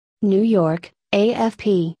New York,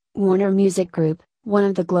 AFP, Warner Music Group, one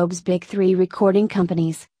of the globe's big three recording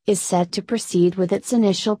companies, is set to proceed with its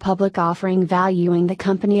initial public offering valuing the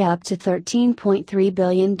company up to $13.3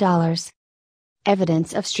 billion.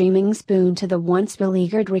 Evidence of streaming's boon to the once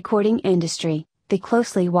beleaguered recording industry, the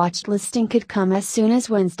closely watched listing could come as soon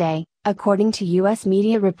as Wednesday, according to U.S.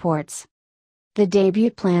 media reports. The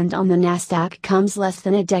debut planned on the Nasdaq comes less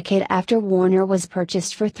than a decade after Warner was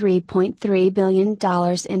purchased for $3.3 billion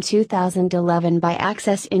in 2011 by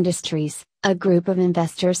Access Industries, a group of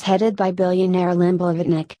investors headed by billionaire Len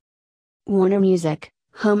Blavatnik. Warner Music,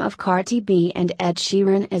 home of Cardi B and Ed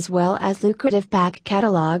Sheeran as well as lucrative back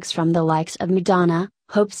catalogues from the likes of Madonna,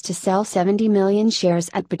 hopes to sell 70 million shares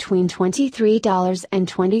at between $23 and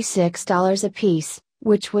 $26 apiece,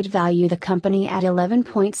 which would value the company at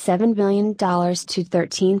 $11.7 billion to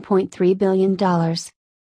 $13.3 billion.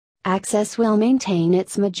 Access will maintain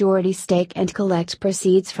its majority stake and collect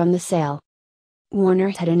proceeds from the sale. Warner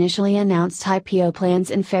had initially announced IPO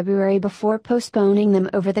plans in February before postponing them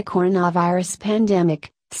over the coronavirus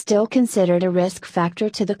pandemic, still considered a risk factor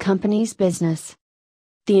to the company's business.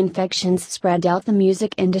 The infections spread out the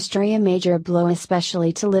music industry a major blow,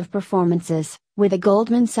 especially to live performances, with a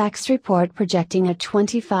Goldman Sachs report projecting a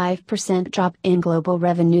 25% drop in global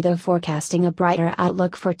revenue though forecasting a brighter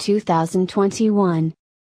outlook for 2021.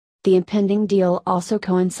 The impending deal also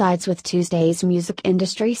coincides with Tuesday's music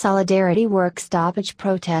industry solidarity work stoppage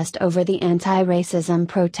protest over the anti-racism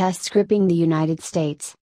protests gripping the United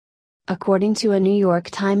States. According to a New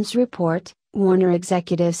York Times report, Warner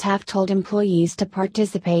executives have told employees to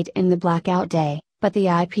participate in the blackout day, but the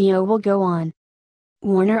IPO will go on.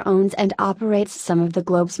 Warner owns and operates some of the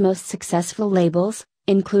globe's most successful labels,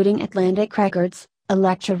 including Atlantic Records,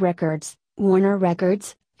 Elektra Records, Warner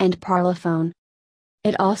Records, and Parlophone.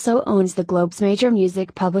 It also owns the globe's major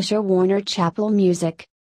music publisher Warner Chappell Music.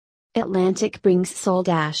 Atlantic brings Soul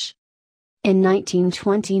Dash. In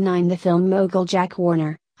 1929, the film mogul Jack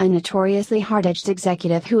Warner, a notoriously hard-edged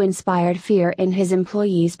executive who inspired fear in his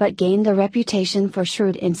employees but gained a reputation for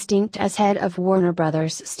shrewd instinct as head of Warner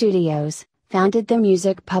Brothers Studios, founded the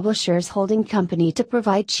music publishers holding company to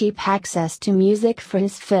provide cheap access to music for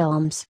his films.